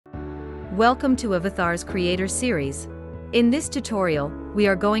Welcome to Avataar's Creator Series. In this tutorial, we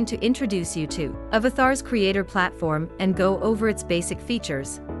are going to introduce you to Avataar's Creator platform and go over its basic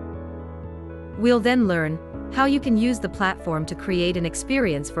features. We'll then learn how you can use the platform to create an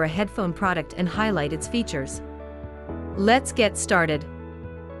experience for a headphone product and highlight its features. Let's get started.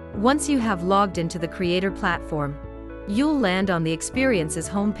 Once you have logged into the Creator platform, you'll land on the Experiences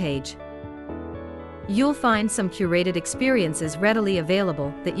homepage. You'll find some curated experiences readily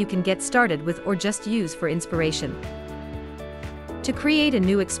available that you can get started with or just use for inspiration. To create a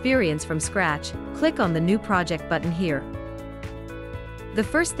new experience from scratch, click on the New Project button here. The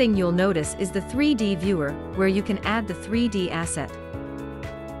first thing you'll notice is the 3D viewer, where you can add the 3D asset.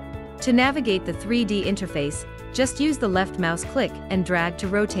 To navigate the 3D interface, just use the left mouse click and drag to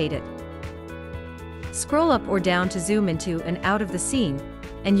rotate it. Scroll up or down to zoom into and out of the scene,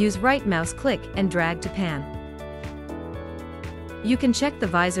 and use right mouse click and drag to pan. You can check the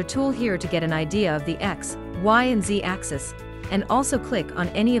visor tool here to get an idea of the X, Y and Z axis, and also click on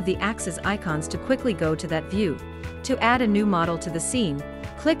any of the axis icons to quickly go to that view. To add a new model to the scene,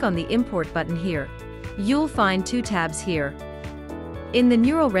 click on the Import button here. You'll find two tabs here. In the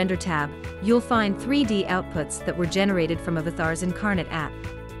Neural Render tab, you'll find 3D outputs that were generated from Avataar's Incarnate app.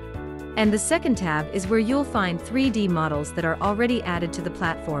 And the second tab is where you'll find 3D models that are already added to the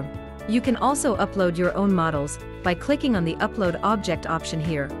platform. You can also upload your own models by clicking on the Upload Object option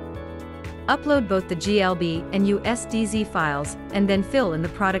here. Upload both the GLB and USDZ files and then fill in the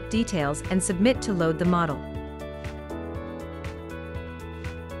product details and submit to load the model.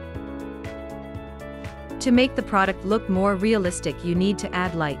 To make the product look more realistic, you need to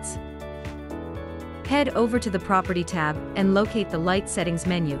add lights. Head over to the Property tab and locate the Light Settings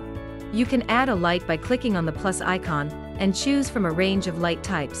menu. You can add a light by clicking on the plus icon and choose from a range of light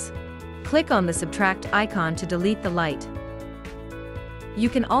types. Click on the Subtract icon to delete the light. You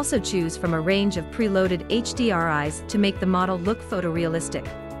can also choose from a range of preloaded HDRIs to make the model look photorealistic.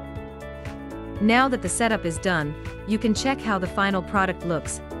 Now that the setup is done, you can check how the final product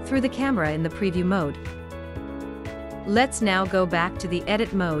looks through the camera in the preview mode. Let's now go back to the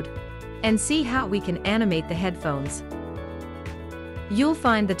Edit mode and see how we can animate the headphones. You'll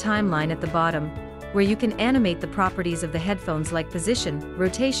find the timeline at the bottom, where you can animate the properties of the headphones like position,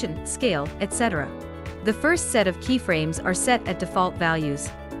 rotation, scale, etc. The first set of keyframes are set at default values.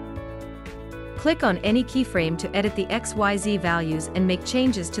 Click on any keyframe to edit the XYZ values and make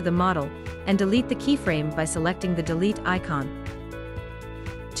changes to the model, and delete the keyframe by selecting the Delete icon.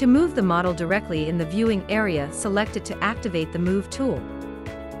 To move the model directly in the viewing area, select it to activate the Move tool.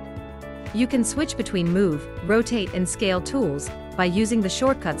 You can switch between Move, Rotate and Scale tools by using the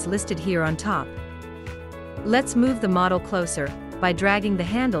shortcuts listed here on top. Let's move the model closer by dragging the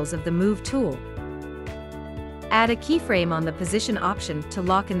handles of the Move tool. Add a keyframe on the Position option to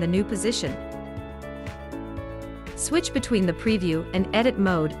lock in the new position. Switch between the Preview and Edit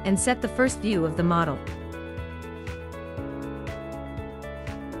mode and set the first view of the model.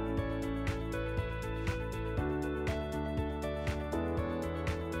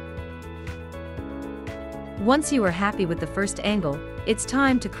 Once you are happy with the first angle, it's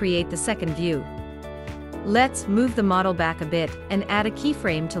time to create the second view. Let's move the model back a bit and add a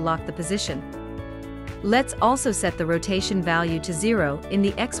keyframe to lock the position. Let's also set the rotation value to 0 in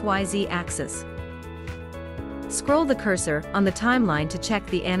the XYZ axis. Scroll the cursor on the timeline to check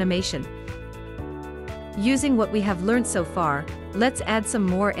the animation. Using what we have learned so far, let's add some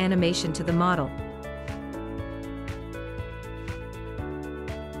more animation to the model.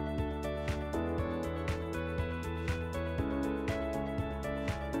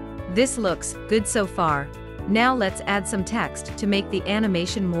 This looks good so far. Now let's add some text to make the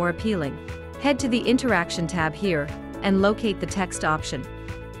animation more appealing. Head to the Interaction tab here and locate the text option.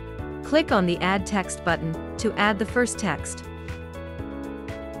 Click on the Add Text button to add the first text.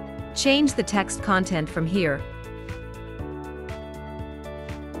 Change the text content from here.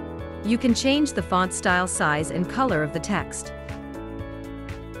 You can change the font style, size and color of the text.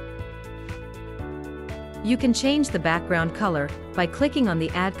 You can change the background color by clicking on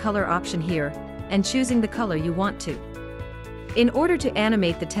the Add Color option here and choosing the color you want to. In order to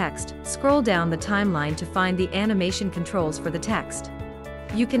animate the text, scroll down the timeline to find the animation controls for the text.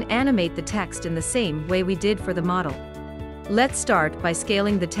 You can animate the text in the same way we did for the model. Let's start by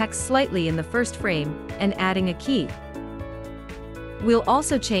scaling the text slightly in the first frame and adding a key. We'll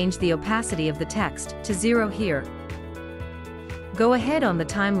also change the opacity of the text to 0 here. Go ahead on the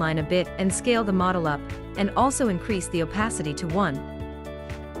timeline a bit and scale the model up, and also increase the opacity to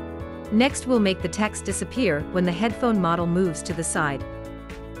 1. Next, we'll make the text disappear when the headphone model moves to the side.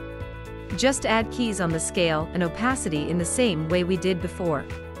 Just add keys on the scale and opacity in the same way we did before.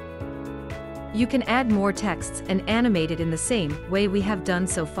 You can add more texts and animate it in the same way we have done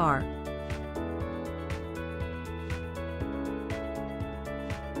so far.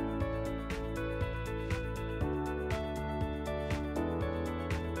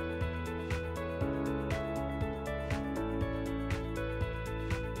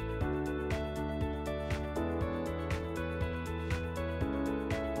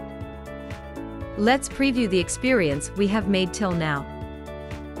 Let's preview the experience we have made till now.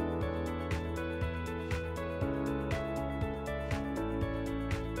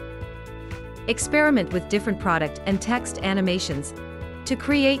 Experiment with different product and text animations to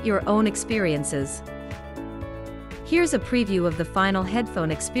create your own experiences. Here's a preview of the final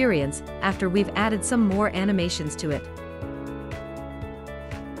headphone experience after we've added some more animations to it.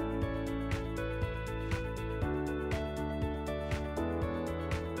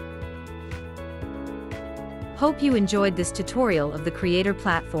 Hope you enjoyed this tutorial of the Creator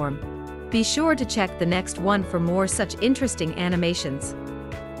platform. Be sure to check the next one for more such interesting animations.